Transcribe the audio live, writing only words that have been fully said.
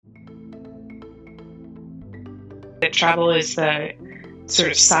that travel is the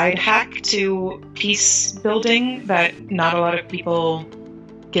sort of side hack to peace building that not a lot of people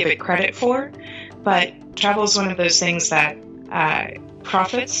give it credit for. But travel is one of those things that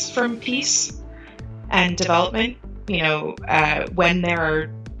profits from peace and development. When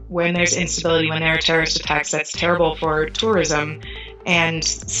there's instability, when there are terrorist attacks, that's terrible for tourism. And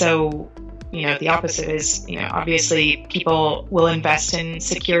so, the opposite is, obviously people will invest in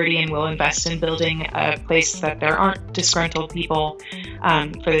security and will invest in building a place that there aren't disgruntled people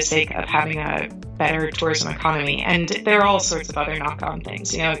for the sake of having a better tourism economy. And there are all sorts of other knock-on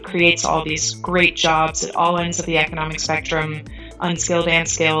things. It creates all these great jobs at all ends of the economic spectrum, unskilled and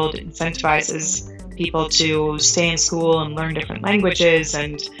skilled, incentivizes people to stay in school and learn different languages,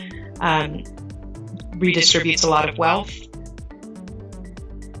 and redistributes a lot of wealth.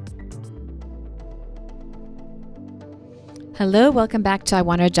 Hello, welcome back to I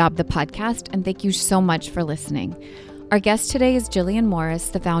Want a Job, the podcast, and thank you so much for listening. Our guest today is Gillian Morris,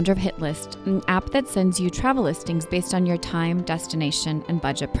 the founder of Hitlist, an app that sends you travel listings based on your time, destination, and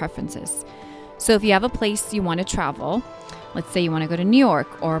budget preferences. So if you have a place you want to travel, let's say you want to go to New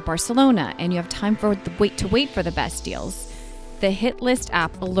York or Barcelona, and you have time to wait for the best deals, the Hitlist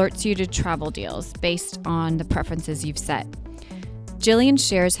app alerts you to travel deals based on the preferences you've set. Gillian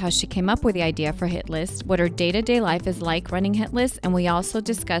shares how she came up with the idea for Hitlist, what her day-to-day life is like running Hitlist, and we also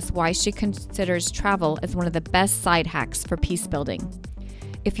discuss why she considers travel as one of the best side hacks for peace building.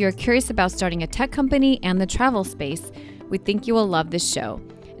 If you're curious about starting a tech company and the travel space, we think you will love this show.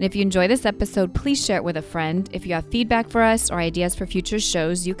 And if you enjoy this episode, please share it with a friend. If you have feedback for us or ideas for future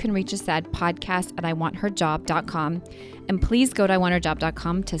shows, you can reach us at podcast@iwantherjob.com. And please go to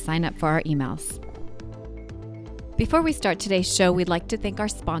iwantherjob.com to sign up for our emails. Before we start today's show, we'd like to thank our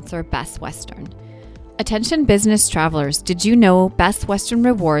sponsor, Best Western. Attention business travelers, did you know Best Western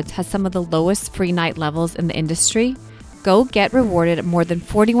Rewards has some of the lowest free night levels in the industry? Go get rewarded at more than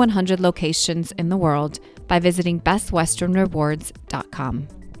 4,100 locations in the world by visiting bestwesternrewards.com.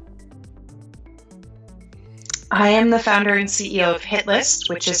 I am the founder and CEO of Hitlist,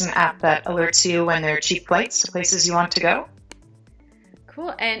 which is an app that alerts you when there are cheap flights to places you want to go.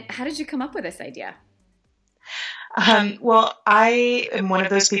 Cool. And how did you come up with this idea? Well, I am one of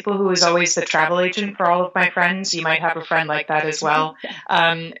those people who is always the travel agent for all of my friends. You might have a friend like that as well.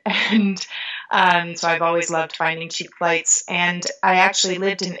 So I've always loved finding cheap flights. And I actually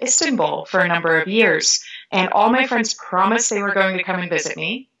lived in Istanbul for a number of years. And all my friends promised they were going to come and visit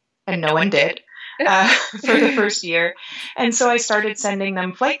me. And no one did for the first year. And so I started sending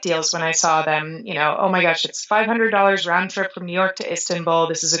them flight deals when I saw them. Oh my gosh, it's $500 round trip from New York to Istanbul.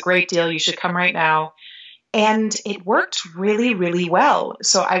 This is a great deal. You should come right now. And it worked really, really well.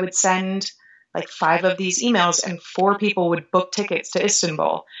 So I would send like 5 of these emails and 4 people would book tickets to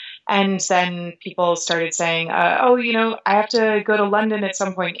Istanbul. And then people started saying, I have to go to London at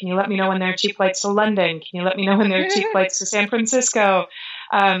some point. Can you let me know when there are cheap flights to London? Can you let me know when there are cheap flights to San Francisco?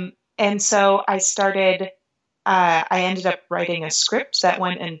 And so I ended up writing a script that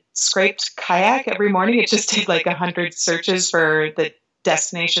went and scraped Kayak every morning. It just did like 100 searches for the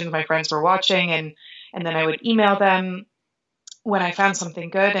destinations my friends were watching. And then I would email them when I found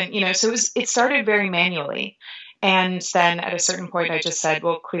something good. And, so it started very manually. And then at a certain point, I just said,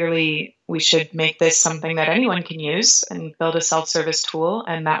 well, clearly we should make this something that anyone can use and build a self-service tool.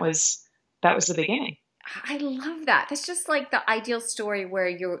 And that was the beginning. I love that. That's just like the ideal story where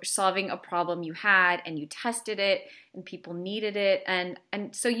you're solving a problem you had and you tested it and people needed it. And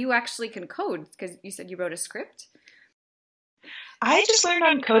so you actually can code because you said you wrote a script. I just learned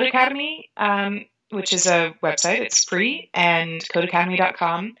on Code Academy, which is a website. It's free, and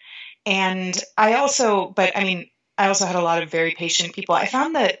codeacademy.com. And I also had a lot of very patient people. I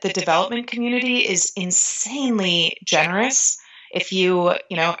found that the development community is insanely generous. If you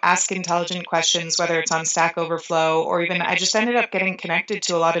ask intelligent questions, whether it's on Stack Overflow or even, I just ended up getting connected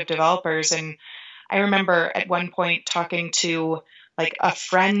to a lot of developers. And I remember at one point talking to like a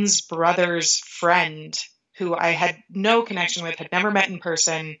friend's brother's friend who I had no connection with, had never met in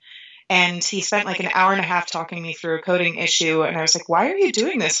person. And he spent like an hour and a half talking me through a coding issue. And I was like, why are you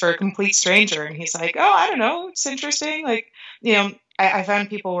doing this for a complete stranger? And he's like, oh, I don't know. It's interesting. Like, I found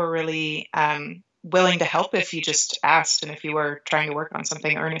people were really willing to help if you just asked and if you were trying to work on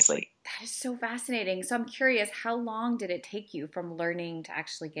something earnestly. That is so fascinating. So I'm curious, how long did it take you from learning to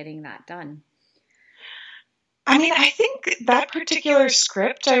actually getting that done? I think that particular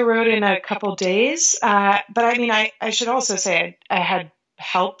script I wrote in a couple days. But I should also say I had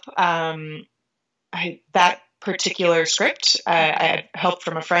help. That particular script, I had help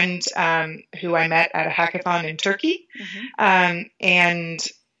from a friend who I met at a hackathon in Turkey. Mm-hmm.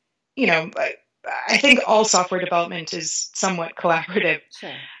 I think all software development is somewhat collaborative.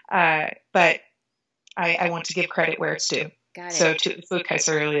 Sure. But I want to give credit where it's due. Got it. So to Flu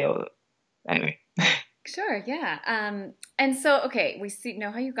Kaiser anyway. Sure, yeah. And so, okay,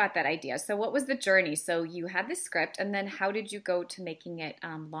 know how you got that idea. So what was the journey? So you had this script, and then how did you go to making it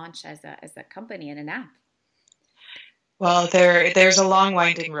launch as a company and an app? Well, there's a long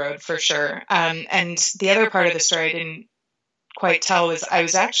winding road for sure. And the other part of the story I didn't quite tell was I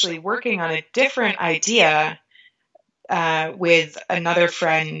was actually working on a different idea with another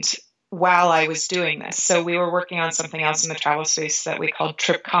friend while I was doing this. So we were working on something else in the travel space that we called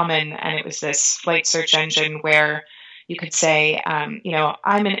Trip Common, and it was this flight search engine where you could say, I'm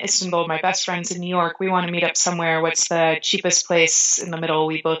in Istanbul, my best friend's in New York, we want to meet up somewhere, what's the cheapest place in the middle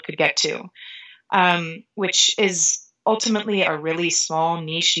we both could get to? Which is ultimately a really small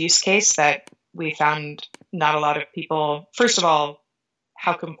niche use case that we found not a lot of people, first of all,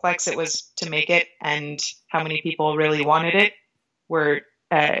 how complex it was to make it and how many people really wanted it were,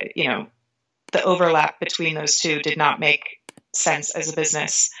 the overlap between those two did not make sense as a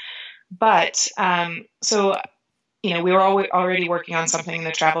business. But we were already working on something in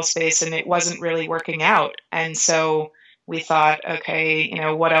the travel space and it wasn't really working out. And so we thought, okay,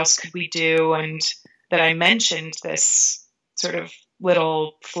 what else could we do? And that I mentioned this sort of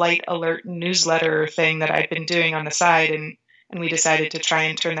little flight alert newsletter thing that I'd been doing on the side. And we decided to try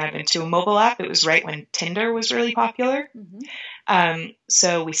and turn that into a mobile app. It was right when Tinder was really popular. Mm-hmm.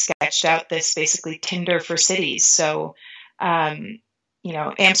 So we sketched out this basically Tinder for cities. So, Amsterdam,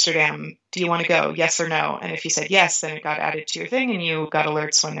 do you want to go? Yes or no? And if you said yes, then it got added to your thing and you got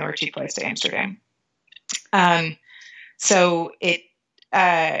alerts when there were cheap flights to Amsterdam. So it,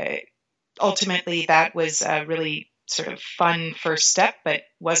 ultimately, that was a really sort of fun first step, but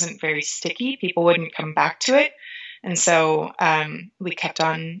wasn't very sticky. People wouldn't come back to it. And so we kept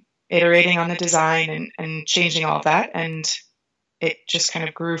on iterating on the design and changing all of that. And it just kind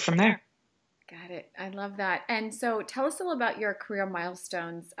of grew from there. Got it. I love that. And so tell us a little about your career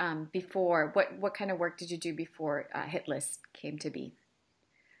milestones before. What kind of work did you do before Hitlist came to be?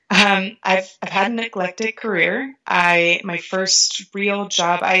 I've had an eclectic career. My first real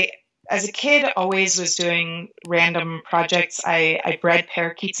job, as a kid, always was doing random projects. I bred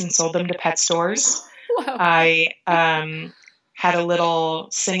parakeets and sold them to pet stores. Wow. I had a little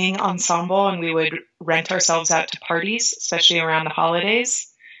singing ensemble, and we would rent ourselves out to parties, especially around the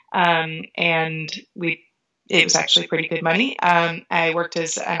holidays. And it was actually pretty good money. I worked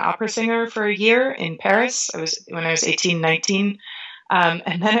as an opera singer for a year in Paris. When I was 18, 19.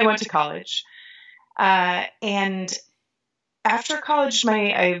 And then I went to college. And after college,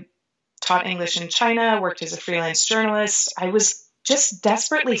 I taught English in China, worked as a freelance journalist. I was just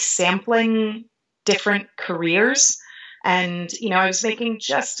desperately sampling different careers. And, I was making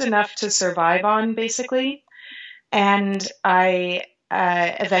just enough to survive on, basically. And I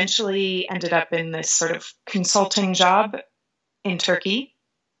eventually ended up in this sort of consulting job in Turkey.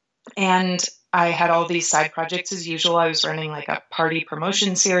 And I had all these side projects as usual. I was running like a party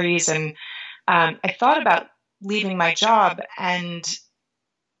promotion series. And I thought about leaving my job and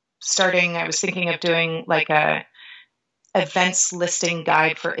I was thinking of doing like a events listing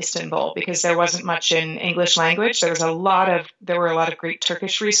guide for Istanbul, because there wasn't much in English language. There were a lot of great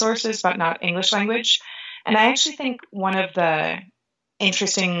Turkish resources, but not English language. And I actually think one of the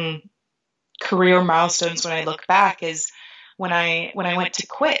interesting career milestones when I look back is when I went to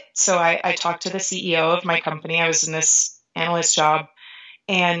quit. So I talked to the CEO of my company. I was in this analyst job.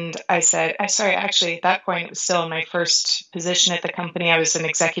 And I said, actually, at that point, it was still in my first position at the company. I was an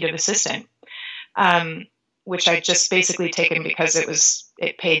executive assistant, which I just basically taken because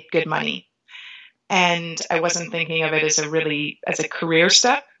it paid good money. And I wasn't thinking of it as a career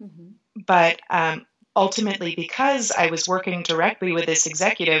step. Mm-hmm. But ultimately, because I was working directly with this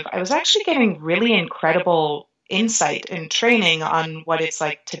executive, I was actually getting really incredible insight and training on what it's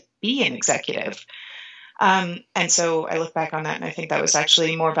like to be an executive. And so I look back on that and I think that was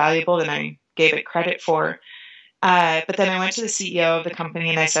actually more valuable than I gave it credit for. But then I went to the CEO of the company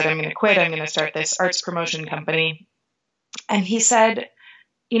and I said, I'm going to quit. I'm going to start this arts promotion company. And he said,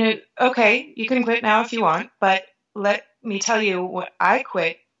 okay, you can quit now if you want, but let me tell you, I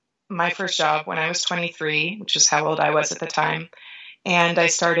quit my first job when I was 23, which is how old I was at the time. And I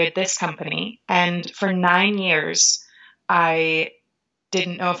started this company. And for 9 years, I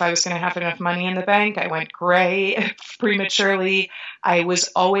didn't know if I was going to have enough money in the bank. I went gray prematurely. I was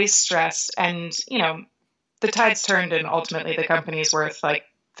always stressed. And, the tides turned and ultimately the company is worth like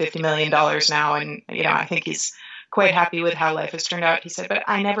 $50 million now. And, I think he's quite happy with how life has turned out. He said, but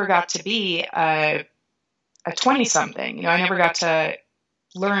I never got to be a 20-something. I never got to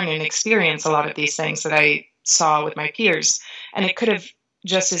learn and experience a lot of these things that I saw with my peers. And it could have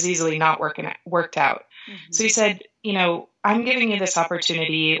just as easily not worked out. Mm-hmm. So he said, I'm giving you this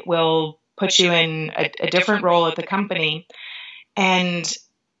opportunity. We'll put you in a different role at the company. And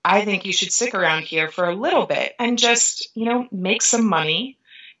I think you should stick around here for a little bit and just, make some money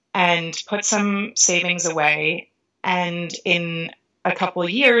and put some savings away. And in a couple of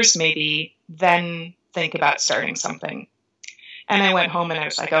years, maybe, then think about starting something. And I went home and I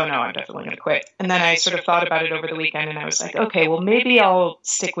was like, oh no, I'm definitely going to quit. And then I sort of thought about it over the weekend and I was like, okay, well, maybe I'll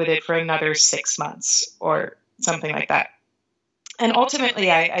stick with it for another 6 months or something like that. And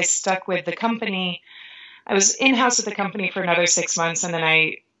ultimately I stuck with the company. I was in-house at the company for another 6 months. And then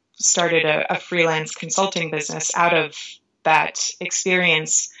I started a freelance consulting business out of that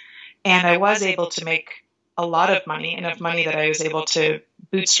experience. And I was able to make a lot of money, enough money that I was able to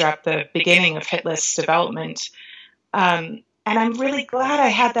bootstrap the beginning of Hitlist development. And I'm really glad I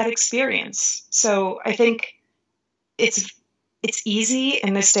had that experience. So I think it's easy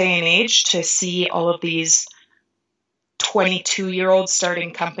in this day and age to see all of these 22-year-olds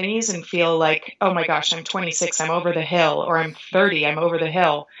starting companies and feel like, oh my gosh, I'm 26, I'm over the hill, or I'm 30, I'm over the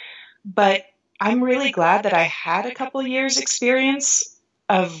hill. But I'm really glad that I had a couple years experience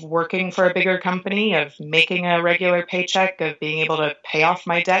of working for a bigger company, of making a regular paycheck, of being able to pay off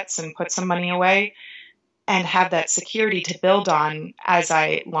my debts and put some money away, and have that security to build on as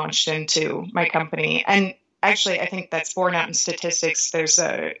I launched into my company. And actually, I think that's borne out in statistics. There's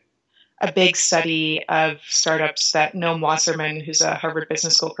a big study of startups that Noam Wasserman, who's a Harvard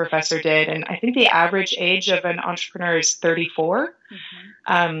Business School professor, did. And I think the average age of an entrepreneur is 34.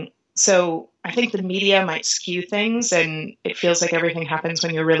 Mm-hmm. So I think the media might skew things and it feels like everything happens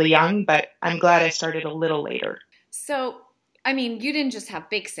when you're really young, but I'm glad I started a little later. So, I mean, you didn't just have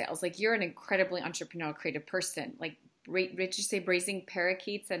bake sales. Like, you're an incredibly entrepreneurial, creative person. Like, did you say braising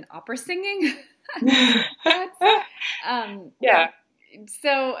parakeets and opera singing? Yeah.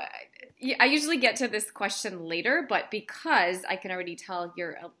 So I usually get to this question later, but because I can already tell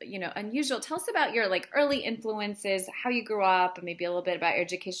you're, unusual, tell us about your early influences, how you grew up, and maybe a little bit about your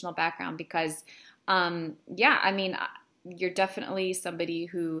educational background, because, you're definitely somebody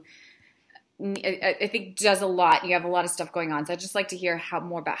who I think does a lot. You have a lot of stuff going on. So I'd just like to hear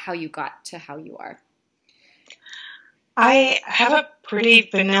more about how you got to how you are. I have a pretty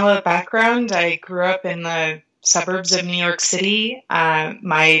vanilla background. I grew up in the suburbs of New York City.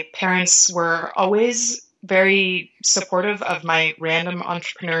 My parents were always very supportive of my random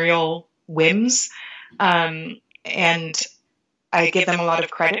entrepreneurial whims. And I give them a lot of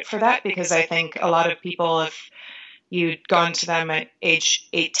credit for that, because I think a lot of people, if you'd gone to them at age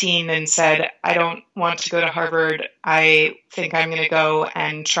 18 and said, I don't want to go to Harvard, I think I'm going to go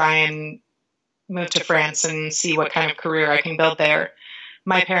and try and move to France and see what kind of career I can build there.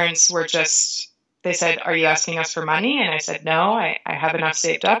 My parents were they said, are you asking us for money? And I said, no, I have enough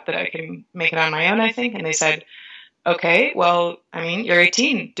saved up that I can make it on my own, I think. And they said, okay, well, you're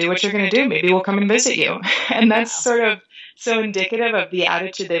 18. Do what you're going to do. Maybe we'll come and visit you. And that's sort of so indicative of the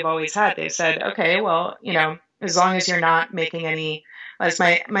attitude they've always had. They said, okay, well, as long as you're not making any, as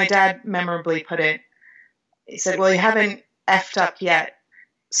my dad memorably put it, he said, well, you haven't effed up yet.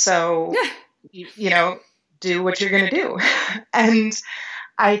 So, do what you're going to do. And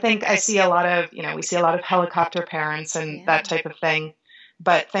I think I see a lot of, we see a lot of helicopter parents and that type of thing.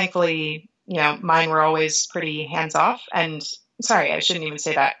 But thankfully, mine were always pretty hands off. And sorry, I shouldn't even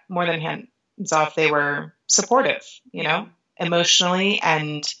say that. More than hands off, they were supportive, emotionally.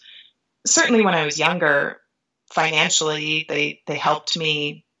 And certainly when I was younger, financially, they helped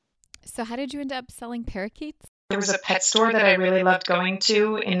me. So how did you end up selling parakeets? There was a pet store that I really loved going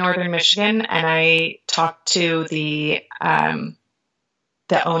to in northern Michigan, and I talked to the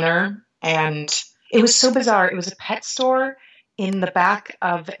owner, and it was so bizarre. It was a pet store in the back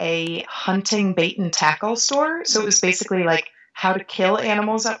of a hunting bait and tackle store. So it was basically like how to kill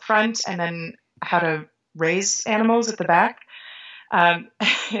animals up front and then how to raise animals at the back.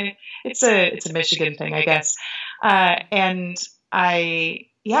 It's a Michigan thing, I guess. And I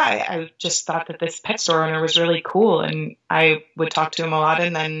just thought that this pet store owner was really cool, and I would talk to him a lot.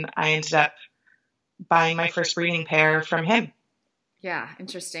 And then I ended up buying my first breeding pair from him. Yeah,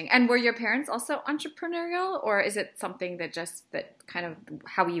 interesting. And were your parents also entrepreneurial, or is it something that kind of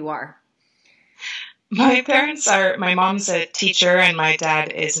how you are? My my mom's a teacher and my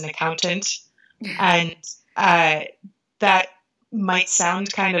dad is an accountant. And that might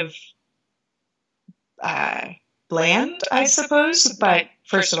sound kind of bland, I suppose. But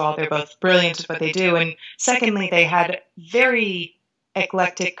first of all, they're both brilliant at what they do. And secondly, they had very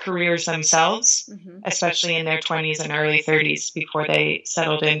eclectic careers themselves, especially in their 20s and early 30s before they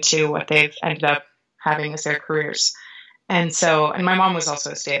settled into what they've ended up having as their careers. And my mom was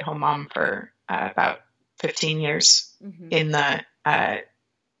also a stay-at-home mom for about 15 years in the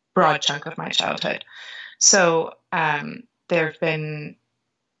broad chunk of my childhood. So there have been,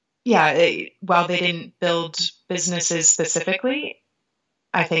 while they didn't build businesses specifically,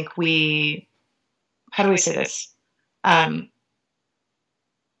 I think how do we say this?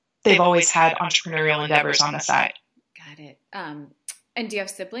 They've always had entrepreneurial endeavors on the side. Got it. And do you have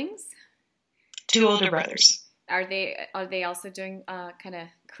siblings? 2 older brothers. Are they also doing kind of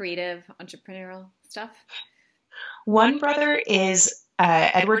creative entrepreneurial stuff? One brother is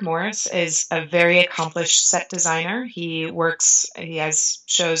Edward Morris, is a very accomplished set designer. He has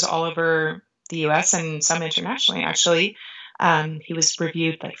shows all over the U.S. and some internationally, actually. He was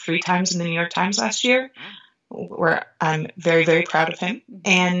reviewed like 3 times in the New York Times last year. Where I'm very, very proud of him.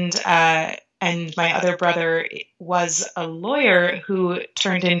 And my other brother was a lawyer who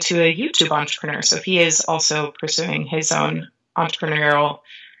turned into a YouTube entrepreneur. So he is also pursuing his own entrepreneurial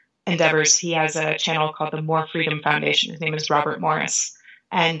endeavors. He has a channel called the More Freedom Foundation. His name is Robert Morris.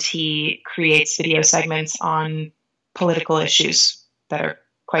 And he creates video segments on political issues that are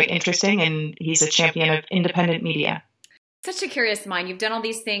quite interesting. And he's a champion of independent media. Such a curious mind. You've done all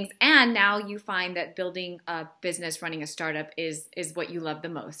these things, and now you find that building a business, running a startup is what you love the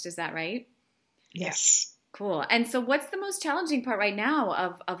most. Is that right? Yes. Cool. And so what's the most challenging part right now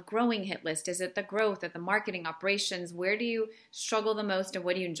of growing Hitlist? Is it the growth, the marketing, operations? Where do you struggle the most, and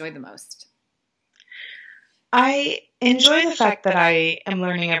what do you enjoy the most? I enjoy the fact that I am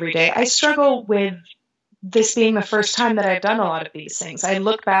learning every day. I struggle with this being the first time that I've done a lot of these things. I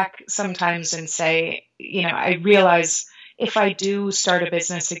look back sometimes and say, I realize if I do start a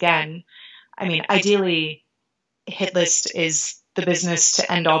business again, I mean, ideally, Hitlist is the business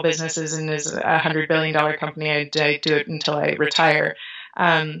to end all businesses and is a $100 billion company. I do it until I retire.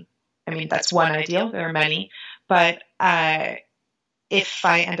 I mean, that's one ideal. There are many. But if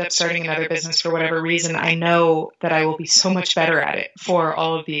I end up starting another business for whatever reason, I know that I will be so much better at it for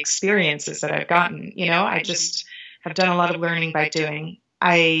all of the experiences that I've gotten. I just have done a lot of learning by doing.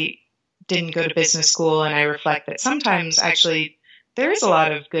 I didn't go to business school, and I reflect that sometimes actually there is a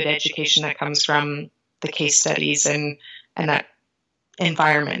lot of good education that comes from the case studies and that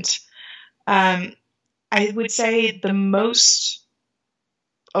environment. I would say the most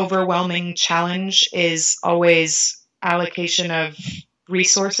overwhelming challenge is always allocation of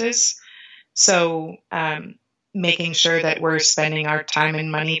resources. So making sure that we're spending our time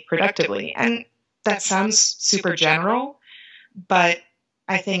and money productively. And that sounds super general, but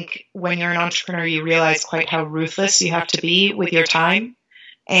I think when you're an entrepreneur, you realize quite how ruthless you have to be with your time.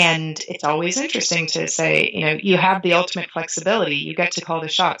 And it's always interesting to say, you have the ultimate flexibility. You get to call the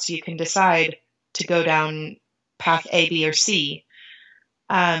shots. You can decide to go down path A, B, or C.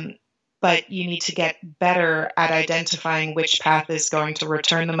 But you need to get better at identifying which path is going to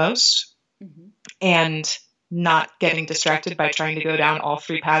return the most and not getting distracted by trying to go down all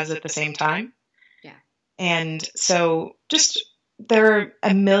 3 paths at the same time. Yeah. And so there are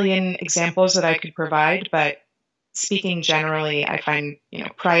a million examples that I could provide, but speaking generally, I find,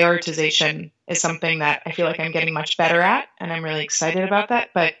 prioritization is something that I feel like I'm getting much better at, and I'm really excited about that,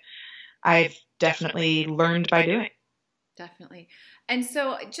 but I've definitely learned by doing. Definitely. And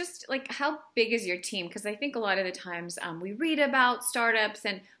so just like, how big is your team? Because I think a lot of the times we read about startups,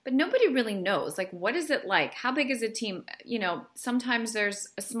 but nobody really knows. Like, what is it like? How big is a team? Sometimes there's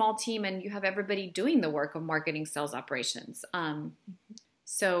a small team and you have everybody doing the work of marketing, sales, operations.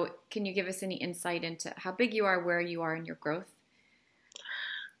 So can you give us any insight into how big you are, where you are in your growth?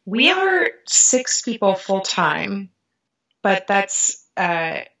 We are 6 people full time, but that's,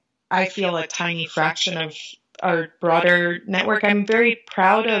 I feel, a tiny fraction of our broader network. I'm very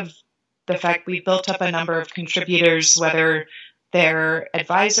proud of the fact we built up a number of contributors, whether they're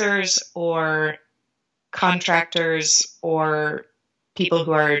advisors or contractors or people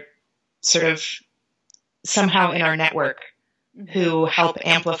who are sort of somehow in our network who help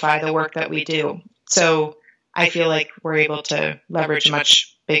amplify the work that we do. So I feel like we're able to leverage a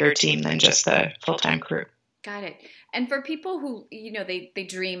much bigger team than just the full-time crew. Got it. And for people who, they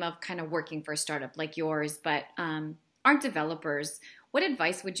dream of kind of working for a startup like yours, but aren't developers, what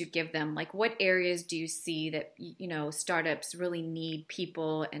advice would you give them? Like, what areas do you see that, startups really need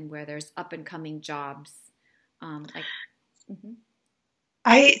people and where there's up and coming jobs?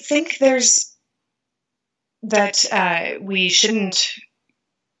 I think there's that we shouldn't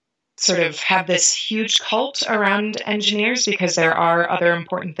sort of have this huge cult around engineers because there are other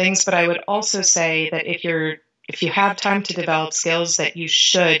important things. But I would also say that if if you have time to develop skills, that you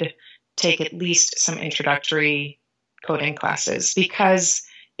should take at least some introductory coding classes, because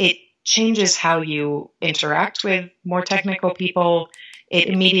it changes how you interact with more technical people. It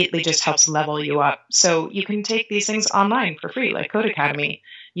immediately just helps level you up. So you can take these things online for free, like Code Academy.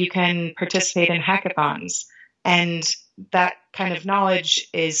 You can participate in hackathons. And that kind of knowledge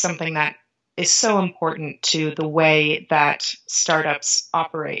is something that is so important to the way that startups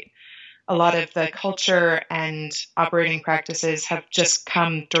operate. A lot of the culture and operating practices have just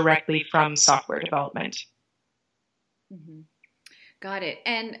come directly from software development. Mm-hmm. Got it.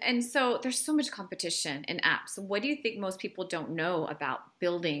 And so there's so much competition in apps. What do you think most people don't know about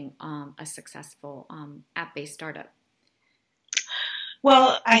building a successful app-based startup?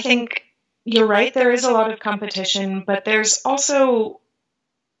 Well, I think you're right. There is a lot of competition, but there's also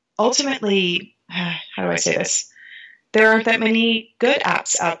ultimately, how do I say this? There aren't that many good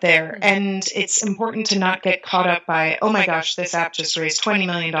apps out there. And it's important to not get caught up by, oh my gosh, this app just raised $20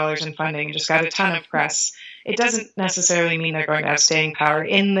 million in funding and just got a ton of press. It doesn't necessarily mean they're going to have staying power.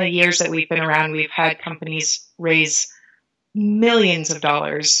 In the years that we've been around, we've had companies raise millions of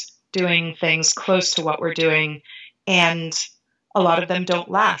dollars doing things close to what we're doing. And a lot of them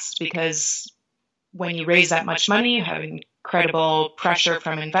don't last, because when you raise that much money, you have incredible pressure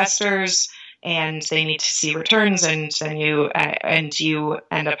from investors, and they need to see returns, and then you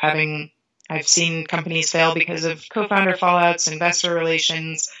end up having, I've seen companies fail because of co-founder fallouts, investor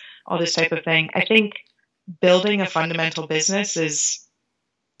relations, all this type of thing. I think building a fundamental business is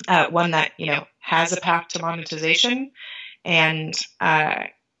one that, has a path to monetization and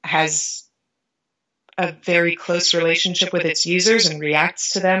has a very close relationship with its users and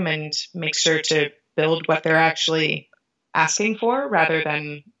reacts to them and makes sure to build what they're actually asking for, rather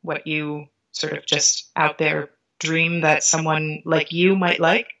than what you sort of just out there dream that someone like you might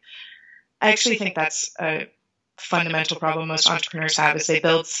like. I actually think that's a fundamental problem most entrepreneurs have, is they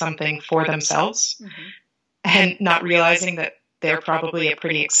build something for themselves and not realizing that they're probably a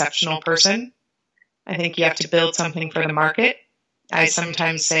pretty exceptional person. I think you have to build something for the market. I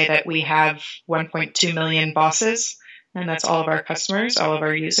sometimes say that we have 1.2 million bosses, and that's all of our customers, all of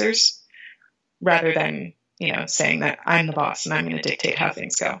our users, rather than, saying that I'm the boss and I'm going to dictate how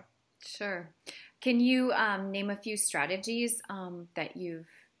things go. Sure. Can you name a few strategies that you've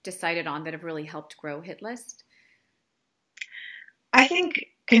decided on that have really helped grow Hitlist? I think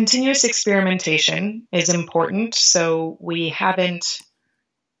continuous experimentation is important. So we haven't,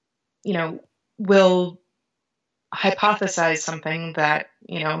 we'll hypothesize something that,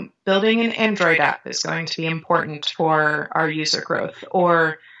 building an Android app is going to be important for our user growth,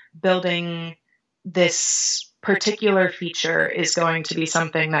 or building this particular feature is going to be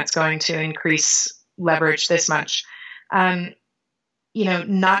something that's going to increase leverage this much.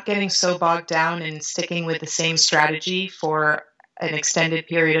 Not getting so bogged down and sticking with the same strategy for an extended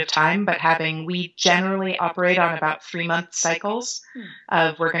period of time, but we generally operate on about 3-month cycles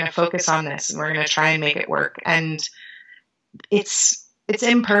of, we're going to focus on this and we're going to try and make it work. And it's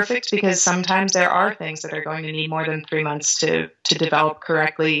imperfect, because sometimes there are things that are going to need more than 3 months to develop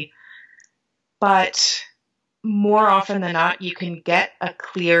correctly. But more often than not, you can get a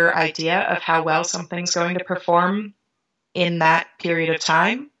clear idea of how well something's going to perform in that period of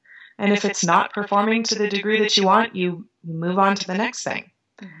time. And if it's not performing to the degree that you want, you move on to the next thing.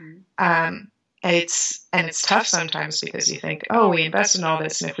 And it's tough sometimes, because you think, oh, we invested in all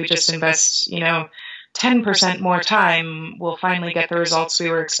this, and if we just invest, 10% more time, we'll finally get the results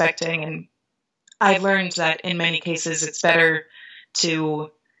we were expecting. And I've learned that in many cases, it's better to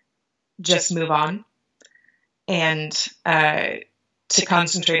just move on and to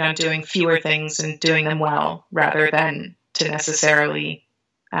concentrate on doing fewer things and doing them well, rather than to necessarily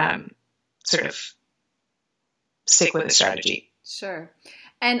sort of stick with a strategy. Sure.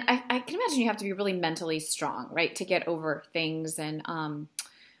 And I can imagine you have to be really mentally strong, right, to get over things and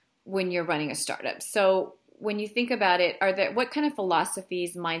when you're running a startup. So when you think about it, what kind of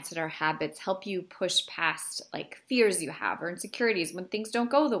philosophies, mindset, or habits help you push past like fears you have or insecurities when things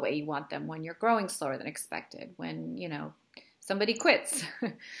don't go the way you want them, when you're growing slower than expected, when, somebody quits?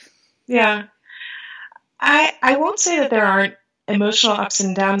 Yeah. I won't say that there aren't emotional ups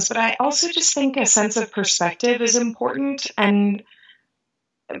and downs, but I also just think a sense of perspective is important. And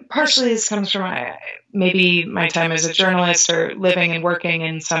partially this comes from maybe my time as a journalist or living and working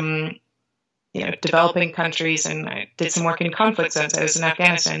in some, developing countries. And I did some work in conflict zones. I was in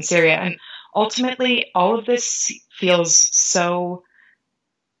Afghanistan and Syria. And ultimately, all of this feels so,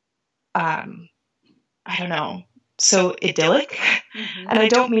 so idyllic. And I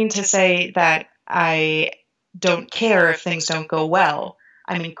don't mean to say that I don't care if things don't go well.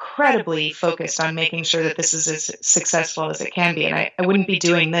 I'm incredibly focused on making sure that this is as successful as it can be. And I wouldn't be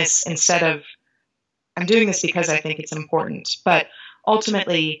doing this I'm doing this because I think it's important. But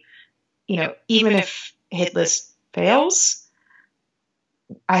ultimately, even if Hitlist fails,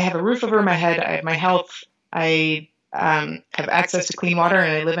 I have a roof over my head. I have my health. I have access to clean water,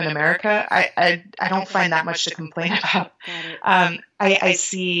 and I live in America. I don't find that much to complain about. I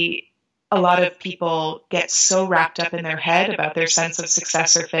see a lot of people get so wrapped up in their head about their sense of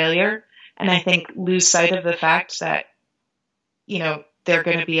success or failure, and I think lose sight of the fact that, they're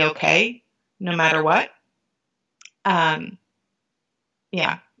going to be okay no matter what. I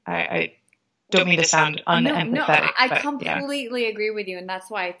don't mean to sound unempathetic. No, I completely agree with you. And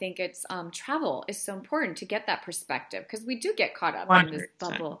that's why I think it's travel is so important to get that perspective, because we do get caught up 100%. In this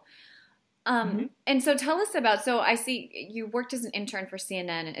bubble. And so tell us about, so I see you worked as an intern for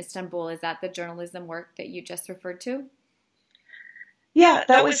CNN in Istanbul. Is that the journalism work that you just referred to? Yeah,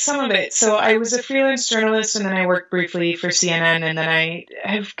 that was some of it. So I was a freelance journalist, and then I worked briefly for CNN, and then I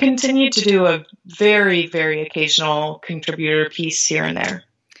have continued to do a very, very occasional contributor piece here and there.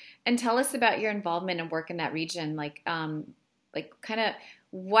 And tell us about your involvement and work in that region. How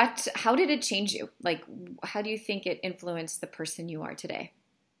did it change you? How do you think it influenced the person you are today?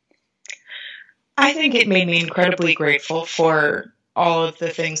 I think it made me incredibly grateful for all of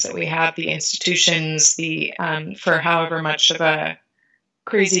the things that we have, the institutions, for however much of a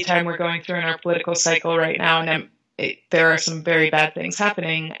crazy time we're going through in our political cycle right now. And there are some very bad things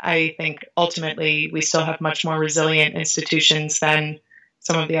happening. I think ultimately we still have much more resilient institutions than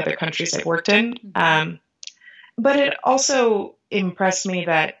some of the other countries I've worked in. But it also impressed me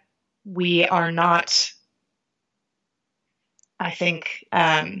that we are not, I think,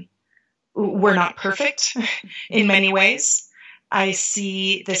 we're not perfect in many ways. I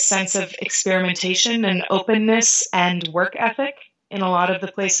see this sense of experimentation and openness and work ethic in a lot of the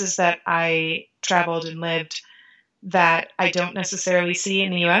places that I traveled and lived that I don't necessarily see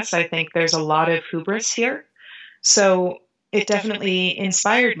in the US. I think there's a lot of hubris here. So it definitely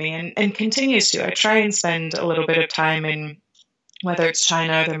inspired me and continues to. I try and spend a little bit of time in, whether it's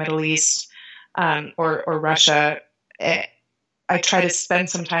China, the Middle East, or Russia. I try to spend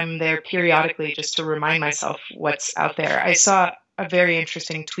some time there periodically just to remind myself what's out there. I saw a very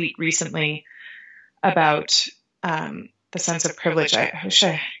interesting tweet recently about the sense of privilege. I wish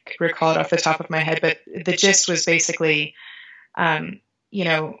I could recall it off the top of my head, but the gist was basically,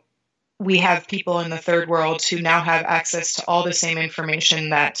 we have people in the third world who now have access to all the same information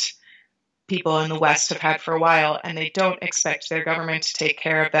that people in the West have had for a while, and they don't expect their government to take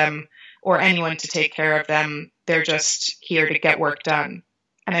care of them or anyone to take care of them. They're just here to get work done.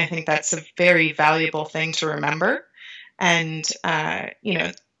 And I think that's a very valuable thing to remember. And,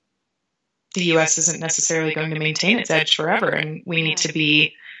 the U.S. isn't necessarily going to maintain its edge forever. And we need to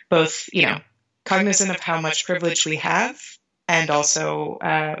be both, cognizant of how much privilege we have and also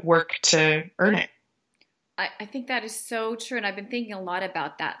work to earn it. I think that is so true. And I've been thinking a lot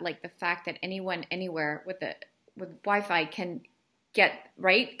about that, like the fact that anyone, anywhere with Wi-Fi can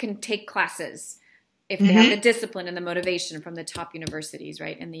take classes if they have the discipline and the motivation from the top universities,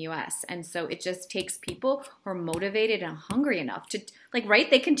 right, in the U.S. And so it just takes people who are motivated and hungry enough to,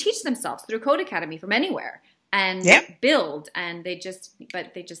 they can teach themselves through Code Academy from anywhere and build, and they just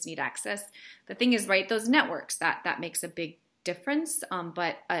need access. The thing is, right, those networks, that makes a big difference.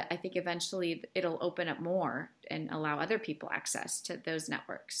 But I think eventually it'll open up more and allow other people access to those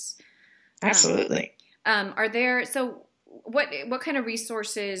networks. Absolutely. What kind of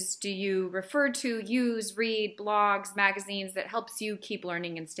resources do you refer to, use, read, blogs, magazines that helps you keep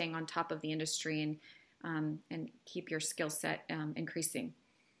learning and staying on top of the industry and keep your skill set increasing?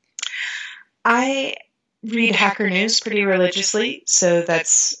 I read Hacker News pretty religiously. So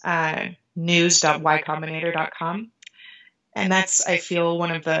that's news.ycombinator.com. And that's, I feel,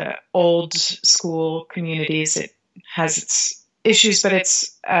 one of the old school communities. It has its issues, but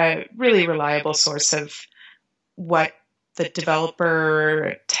it's a really reliable source of what the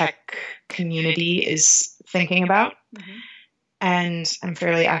developer tech community is thinking about. And I'm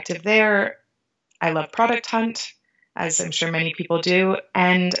fairly active there. I love Product Hunt, as I'm sure many people do.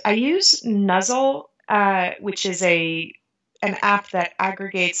 And I use Nuzzle, which is an app that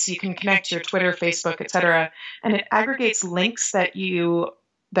aggregates, you can connect your Twitter, Facebook, etc., and it aggregates links that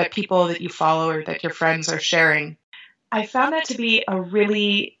people that you follow or that your friends are sharing. I found that to be a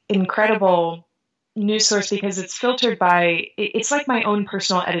really incredible news source because it's filtered by, it's like my own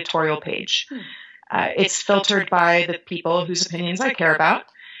personal editorial page. It's filtered by the people whose opinions I care about.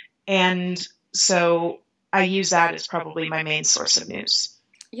 And so I use that as probably my main source of news.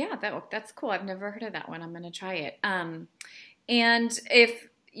 Yeah, that's cool. I've never heard of that one. I'm going to try it. And if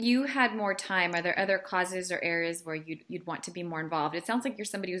you had more time, are there other causes or areas where you'd want to be more involved? It sounds like you're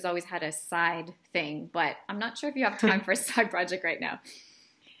somebody who's always had a side thing, but I'm not sure if you have time for a side project right now.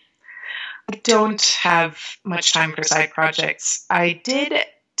 I don't have much time for side projects. I did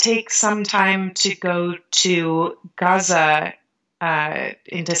take some time to go to Gaza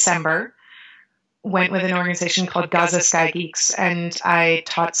in December. Went with an organization called Gaza Sky Geeks, and I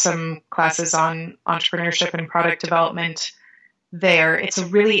taught some classes on entrepreneurship and product development there. It's a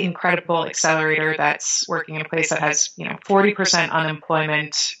really incredible accelerator that's working in a place that has, 40%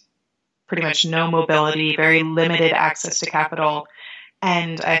 unemployment, pretty much no mobility, very limited access to capital.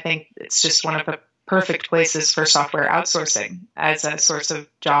 And I think it's just one of the perfect places for software outsourcing as a source of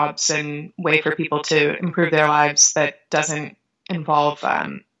jobs and way for people to improve their lives that doesn't involve,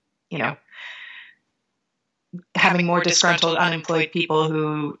 having more disgruntled, unemployed people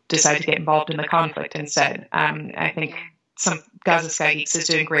who decide to get involved in the conflict instead. I think Gaza Sky Geeks is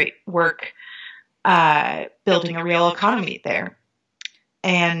doing great work building a real economy there.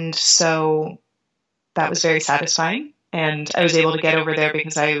 And so that was very satisfying. And I was able to get over there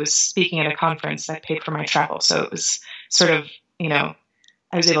because I was speaking at a conference that paid for my travel. So it was sort of, I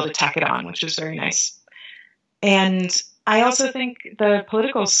was able to tack it on, which was very nice. And I also think the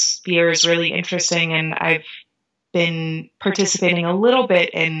political sphere is really interesting, and I've been participating a little bit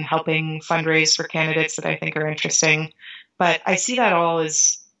in helping fundraise for candidates that I think are interesting. But I see that all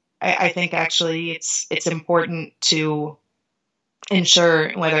as, I think actually it's important to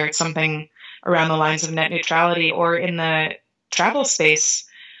ensure, whether it's something around the lines of net neutrality or in the travel space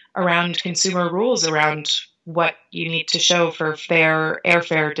around consumer rules around what you need to show for fair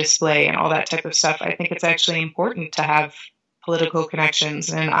airfare display and all that type of stuff. I think it's actually important to have political connections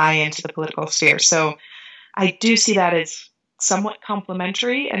and an eye into the political sphere. So I do see that as somewhat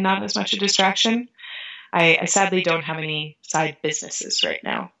complementary and not as much a distraction. I sadly don't have any side businesses right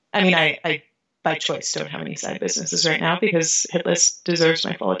now. I mean, I by choice don't have any side businesses right now because Hitlist deserves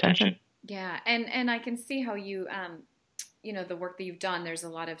my full attention. Yeah, and I can see how you, the work that you've done, there's a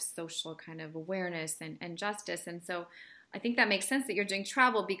lot of social kind of awareness and justice. And so I think that makes sense that you're doing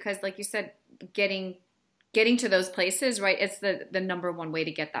travel because, like you said, getting to those places, right, it's the number one way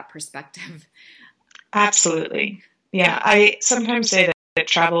to get that perspective. Absolutely. Yeah, I sometimes say that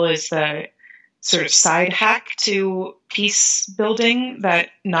travel is the sort of side hack to peace building that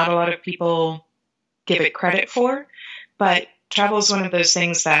not a lot of people give it credit for. But travel is one of those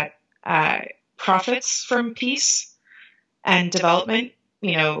things that profits from peace and development.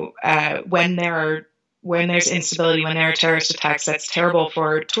 When there's instability, when there are terrorist attacks, that's terrible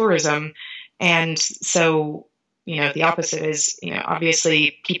for tourism. And so, the opposite is,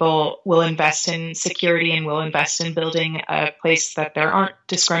 obviously people will invest in security and will invest in building a place that there aren't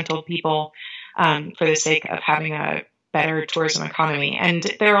disgruntled people for the sake of having a better tourism economy. And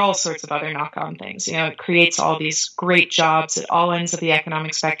there are all sorts of other knock-on things. It creates all these great jobs at all ends of the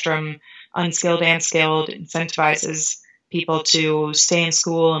economic spectrum, unskilled and skilled, incentivizes people to stay in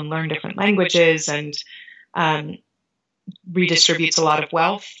school and learn different languages, and redistributes a lot of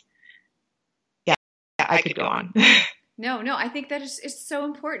wealth. Yeah, I could go on. No, I think that it's so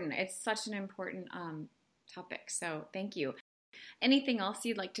important. It's such an important topic. So thank you. Anything else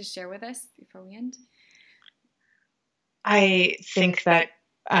you'd like to share with us before we end? I think that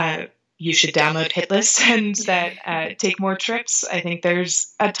you should download Hitlist and that take more trips. I think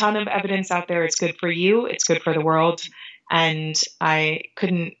there's a ton of evidence out there. It's good for you. It's good for the world. And I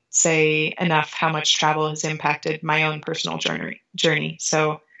couldn't say enough how much travel has impacted my own personal journey.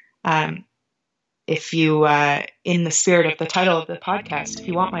 So if you, in the spirit of the title of the podcast, if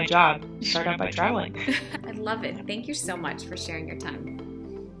you want my job, start out by traveling. I love it. Thank you so much for sharing your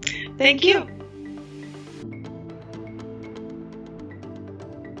time. Thank you.